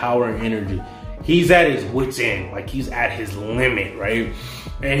like power and energy. He's at his wit's end, like he's at his limit, right?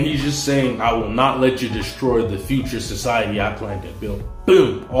 And he's just saying, I will not let you destroy the future society I plan to build.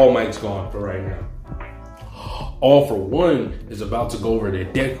 Boom, All Might's gone for right now. All For One is about to go over to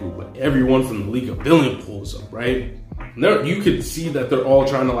Deku, but everyone from the League of Villains pulls up, right? You could see that they're all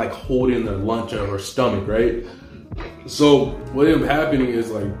trying to like hold in their lunch or stomach, right? So what ends up happening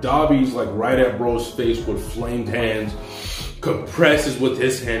is like Dabi's like right at bro's face with flamed hands, compresses with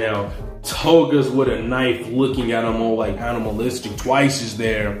his hand out, Toga's with a knife looking at him all like animalistic, Twice is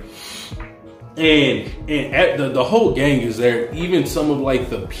there, and at the whole gang is there, even some of like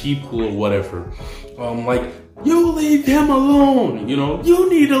the people or whatever, like, you leave him alone, you know, you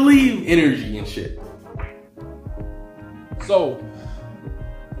need to leave energy and shit. So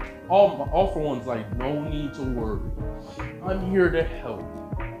all For One's like, no need to worry, I'm here to help.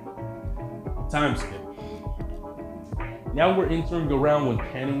 Time skip. Now we're entering around when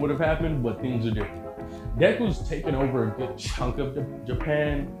canon would have happened, but things are different. Deku's taken over a good chunk of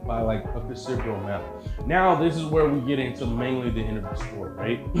Japan by like a considerable amount. Now this is where we get into mainly the end of the story,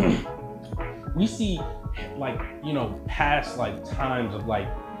 right? We see like, you know, past like times of like,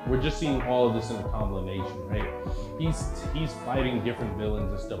 we're just seeing all of this in a combination, right? He's fighting different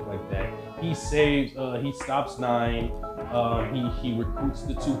villains and stuff like that. He saves, he stops Nine. He recruits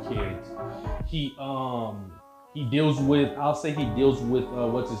the 2 kids. He deals with, what's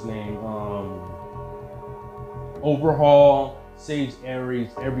his name? Overhaul, saves Ares.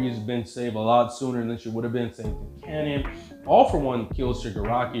 Ares has been saved a lot sooner than she would have been saved in canon. All For One kills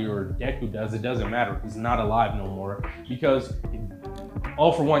Shigaraki, or Deku does, it doesn't matter. He's not alive no more because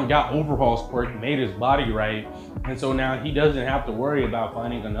All For One got Overhaul's quirk, made his body right, and so now he doesn't have to worry about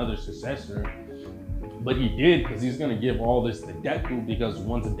finding another successor. But he did, because he's gonna give all this to Deku, because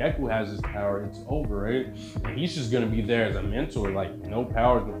once Deku has his power, it's over, right? And he's just gonna be there as a mentor, like no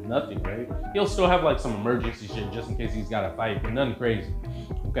power, no nothing, right? He'll still have like some emergency shit just in case he's gotta fight, but nothing crazy,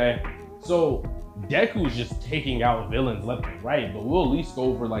 okay? So Deku's just taking out villains left and right, but we'll at least go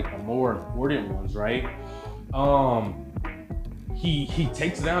over like the more important ones, right? He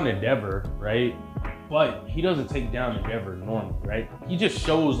takes down Endeavor, right? But he doesn't take down Endeavor normally, right? He just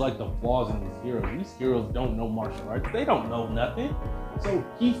shows like the flaws in these heroes. These heroes don't know martial arts. They don't know nothing. So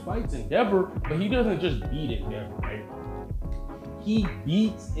he fights Endeavor, but he doesn't just beat Endeavor, right? He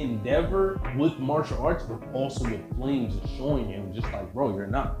beats Endeavor with martial arts, but also with flames and showing him just like, bro, you're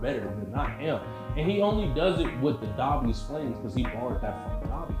not better, you're not him. And he only does it with the Dabi's flames because he borrowed that from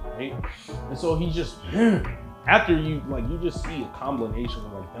Dabi, right? And so he just, after you just see a combination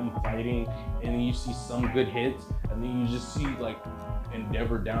of like them fighting, and then you see some good hits, and then you just see like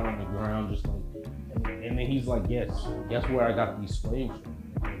Endeavor down on the ground, just like, and then he's like, yes, guess where I got these flames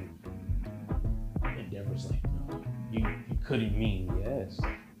from? And Endeavor's like, no, you couldn't mean yes.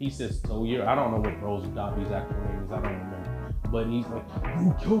 He says, so I don't know what Rose Dabi's actual name is, I don't remember. But he's like,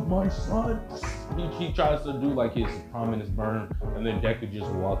 you killed my son. He tries to do like his prominence burn, and then Deku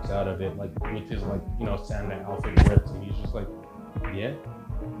just walks out of it like with his like, you know, Santa outfit ripped, and he's just like, yeah,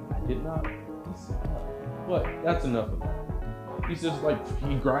 I did not. He said, no. But that's enough of that. He says like,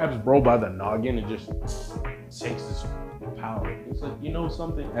 he grabs bro by the noggin and just takes his power. He's like, you know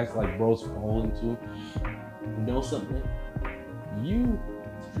something? That's like bro's falling too. You know something? You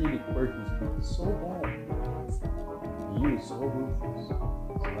treated Quirky's people so bad. You are so ruthless. So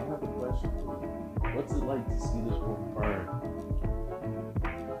I have a question for you. What's it like to see this world burn?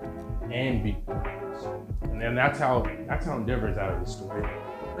 and big weapons. And then that's how Endeavor's out of the story.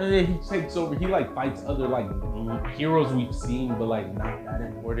 And then he takes over. He like fights other like heroes we've seen, but like not that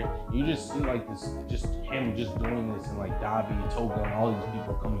important. You just see like this, just him just doing this, and like Dabi, Toga, and all these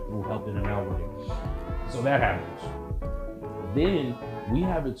people coming through helping him out with it. So that happens. Then we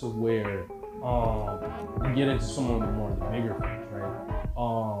have it to where we get into some of the more the bigger fights,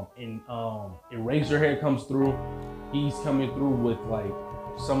 right? And Eraserhead comes through. He's coming through with like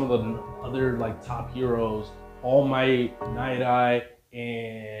some of the other like top heroes, All Might, Night Eye,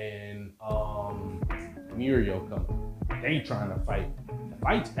 and Muriel come. They trying to fight. The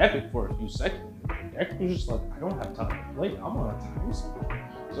fight's epic for a few seconds. Deku's just like, I don't have time to play. I'm on a time schedule.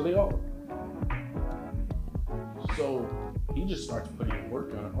 So they all. So he just starts putting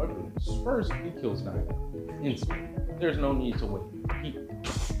work on it. First, he kills Night Eye instantly. There's no need to wait. He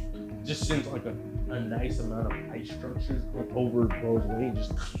just sends like a nice amount of ice structures over bro's way, and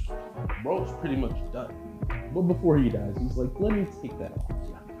just bro's pretty much done. But before he dies, he's like, let me take that off.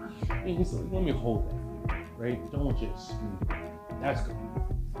 And he's like, let me hold that, right? Don't just screw it. That's good.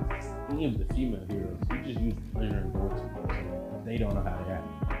 Any of the female heroes, he just used pleasure and gore to them. They don't know how to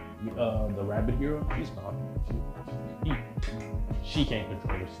act. The rabbit hero, she's gone. She can't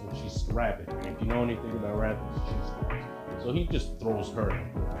control herself. She's rabbit. And if you know anything about rabbits, she's gone. So he just throws her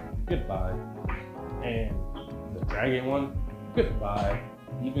like, goodbye. And the dragon one, goodbye.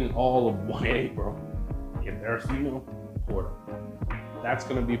 Even all of 1A, bro. If they're female, Porto. That's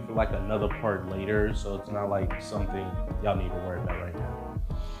gonna be for like another part later, so it's not like something y'all need to worry about right now.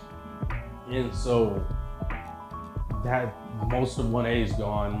 And so that most of 1A is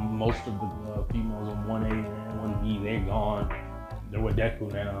gone. Most of the females in 1A and 1B, they're gone. They're with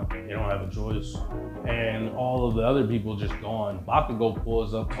Deku now. They don't have a choice. And all of the other people just gone. Bakugo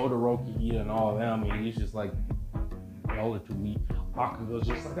pulls up, Todoroki and all of them, and he's just like, y'all are too weak. Bakugo's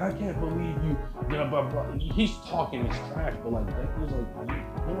just like, I can't believe you. Blah, blah, blah. He's talking his trash, but like Deku's like,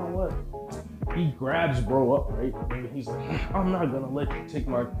 you know what? He grabs bro up, right? And he's like, I'm not gonna let you take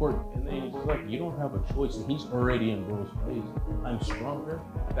my quirk. And then he's like, you don't have a choice. And he's already in bro's face. I'm stronger,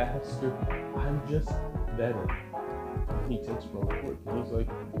 faster. I'm just better. And he takes bro's quirk, and he's like,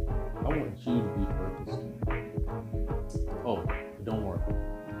 I want you to be first. Oh, but don't worry.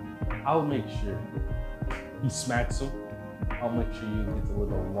 I'll make sure. He smacks him. I'll make sure you get to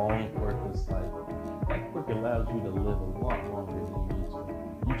live a long, worthless life. That quirk allows you to live a lot longer than you need to.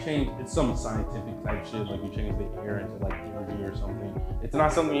 You change, it's some scientific type shit, like you change the air into like energy or something. It's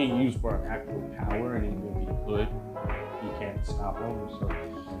not something you use for an actual power, and even if you could, you can't stop him. So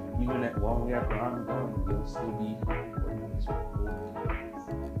even at long after I'm gone, you'll still be worthless.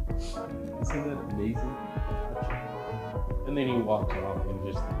 Isn't that amazing? And then he walks off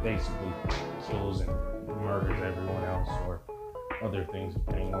and just basically kills and murders everyone else or other things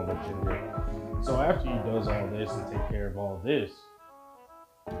depending on what gender. So after he does all this and take care of all this,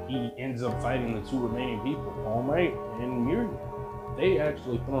 he ends up fighting the two remaining people, All Might and Muriel. They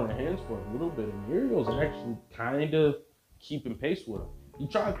actually throw their hands for a little bit, and Muriel's actually kind of keeping pace with him. He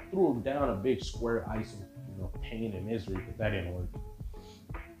tried to throw him down a big square ice of pain and misery, but that didn't work.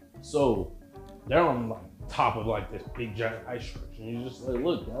 So they're on like top of like this big giant ice structure, and he's just like,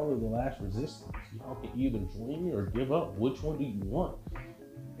 look, y'all are the last resistance. Y'all can either join me or give up. Which one do you want?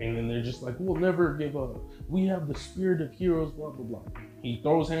 And then they're just like, we'll never give up. We have the spirit of heroes, blah, blah, blah. He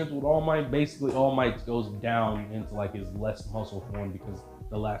throws hands with All Might. Basically, All Might goes down into like his less muscle form because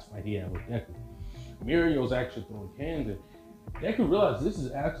the last fight he had with Deku. Muriel's actually throwing hands, and Deku realized this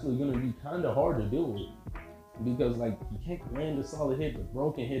is actually going to be kind of hard to deal with. Because like he can't land a solid hit, but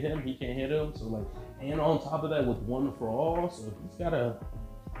bro can hit him, he can't hit him. So like, and on top of that with one for all, so he's gotta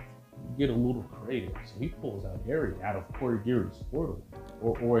get a little creative. So he pulls out Eri out of Korigiri's portal,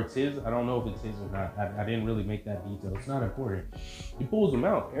 or it's his. I don't know if it's his or not. I didn't really make that detail. It's not important. He pulls him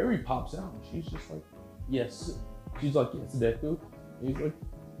out. Eri pops out, and she's just like, yes. She's like, yes, Deku. And he's like,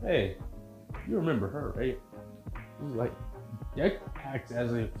 hey, you remember her, right? He's like, Deku acts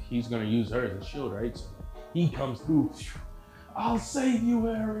as if he's gonna use her as a shield, right? So he comes through, I'll save you,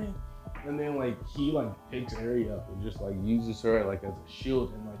 Eri. And then like he like picks Eri up and just like uses her like as a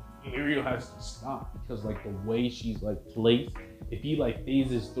shield, and like Muriel has to stop because like the way she's like placed, if he like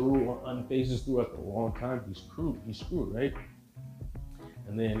phases through or unphases through at the wrong time, he's screwed, right?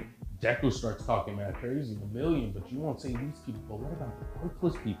 And then Deku starts talking mad crazy, a million, but you won't say these people, but what about the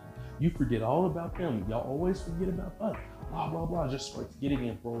worthless people? You forget all about them. Y'all always forget about us. Blah, blah, blah. Just starts getting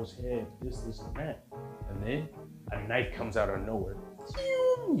in bro's head, this, and that. And then a knife comes out of nowhere.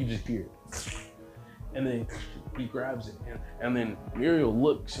 You just hear it. And then he grabs it. And then Muriel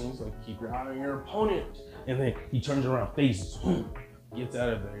looks and he's like, keep your eye on your opponent. And then he turns around, faces. gets out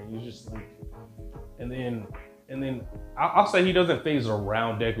of there, and he's just like, and then I'll say he doesn't phase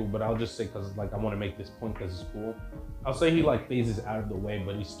around Deku, but I'll just say because like I want to make this point because it's cool. I'll say he like phases out of the way,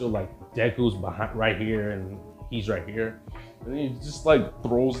 but he's still like Deku's behind right here, and he's right here, and then he just like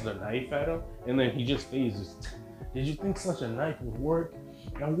throws the knife at him, and then he just phases. Did you think such a knife would work?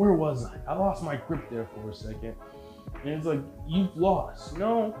 Now where was I? I lost my grip there for a second. And it's like, you've lost.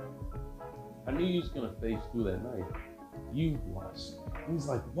 No, I knew you was gonna phase through that knife. You've lost. And he's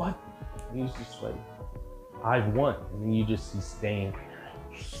like, what? And he's just like, I've won. And then you just see Stan.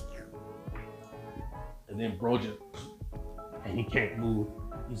 And then bro just, and he can't move.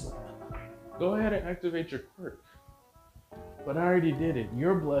 He's like, go ahead and activate your quirk. But I already did it.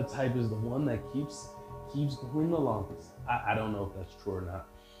 Your blood type is the one that keeps going the longest. I don't know if that's true or not.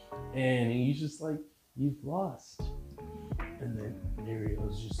 And he's just like, you've lost. And then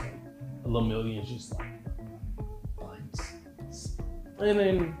Mario's just like, Lemillion's just like, fights. And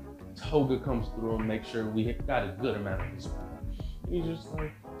then Toga comes through and makes sure we got a good amount of this round. He's just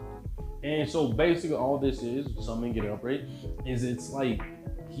like, and so basically all this is, summing it up, right, is it's like,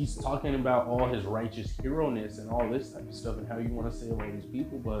 he's talking about all his righteous hero-ness and all this type of stuff and how you want to save all these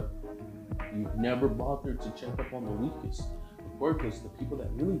people, but you've never bothered to check up on the weakest, the worthless, the people that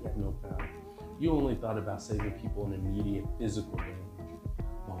really have no power. You only thought about saving people in immediate physical damage.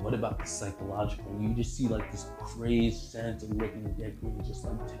 But what about the psychological? You just see like this crazed Santa looking at Deku and just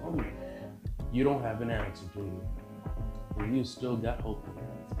like, tell me, you don't have an answer, do you? But you still got hope in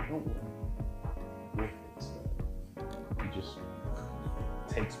that. Don't worry. We'll fix that. He just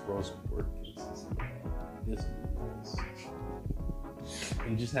takes bro's work and says, this is nice.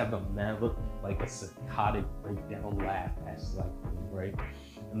 And just have a man look like a psychotic breakdown laugh as like, right?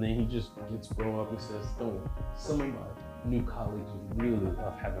 And then he just gets bro up and says, don't worry, some of my new colleagues really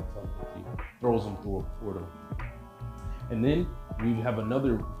love having fun with you. Throws him through a portal. And then we have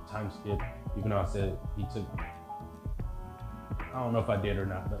another time skip, even though I said he took, I don't know if I did or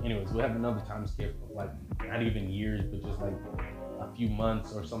not, but anyways, we have another time skip of like, not even years, but just like a few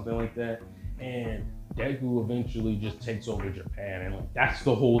months or something like that. And Deku eventually just takes over Japan, and like that's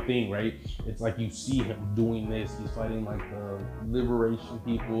the whole thing, right? It's like you see him doing this. He's fighting like the liberation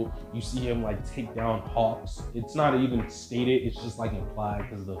people. You see him like take down hawks. It's not even stated. It's just like implied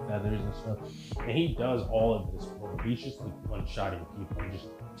because of the feathers and stuff. And he does all of this for him. He's just like one-shotting people and just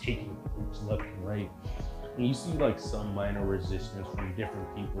taking groups left and right. And you see like some minor resistance from different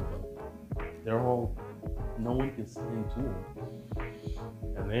people, but they're all, no one can stand to him.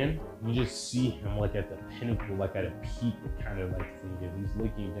 And then you just see him like at the pinnacle, like at a peak kind of like thing. And he's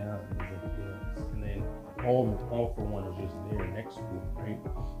looking down and he's like, yes. And then all for one is just there next to him, right?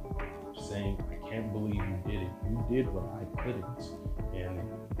 Saying, I can't believe you did it. You did what I couldn't. And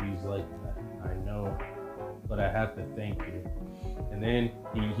he's like, I know, but I have to thank you. And then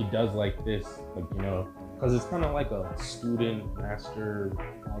he does like this, like, you know, because it's kind of like a student, master,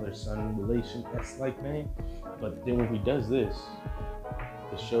 father-son relation-esque like thing. But then when he does this,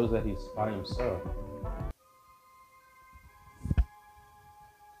 it shows that he's by himself.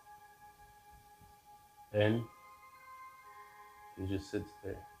 And he just sits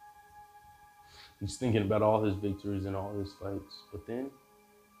there. He's thinking about all his victories and all his fights, but then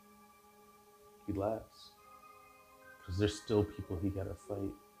he laughs because there's still people he gotta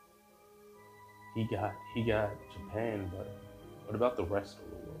fight. He got Japan, but what about the rest of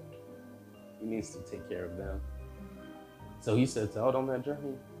the world? He needs to take care of them. So he sets out on that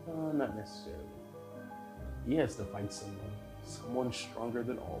journey? Not necessarily. He has to fight someone stronger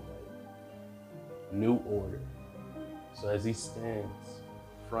than all that. New order. So as he stands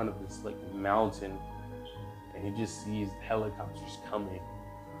in front of this like mountain, and he just sees helicopters coming,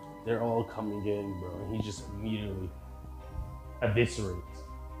 they're all coming in, bro, and he just immediately eviscerates.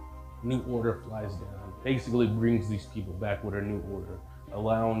 New order flies down, basically brings these people back with a new order,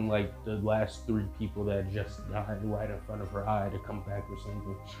 allowing like the last 3 people that just died right in front of her eye to come back or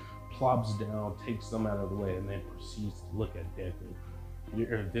something, plops down, takes them out of the way, and then proceeds to look at Deku.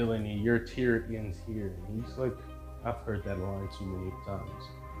 Your villainy, your tier ends here. And he's like, I've heard that line too many times.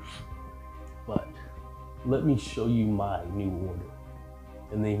 But let me show you my new order.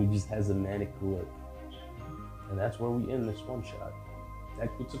 And then he just has a manic look. And that's where we end this one shot.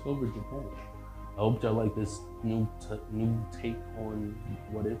 Deku took over Japan. I hope y'all like this new take on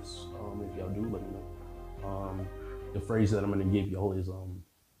what ifs. If y'all do, let me know. The phrase that I'm gonna give y'all is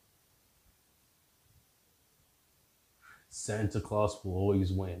Santa Claus will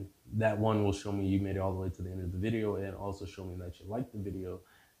always win. That one will show me you made it all the way to the end of the video, and also show me that you liked the video,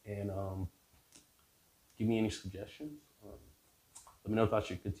 and give me any suggestions. Let me know if I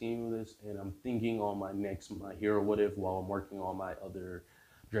should continue this. And I'm thinking on my hero what if while I'm working on my other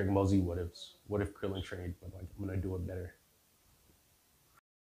Dragon Ball Z what ifs. What if Krillin trained, but like I'm gonna do it better.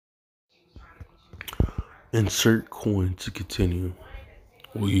 Insert coin to continue.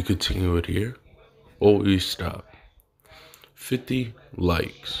 Will you continue it here? Or will you stop? 50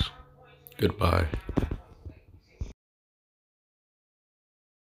 likes. Goodbye.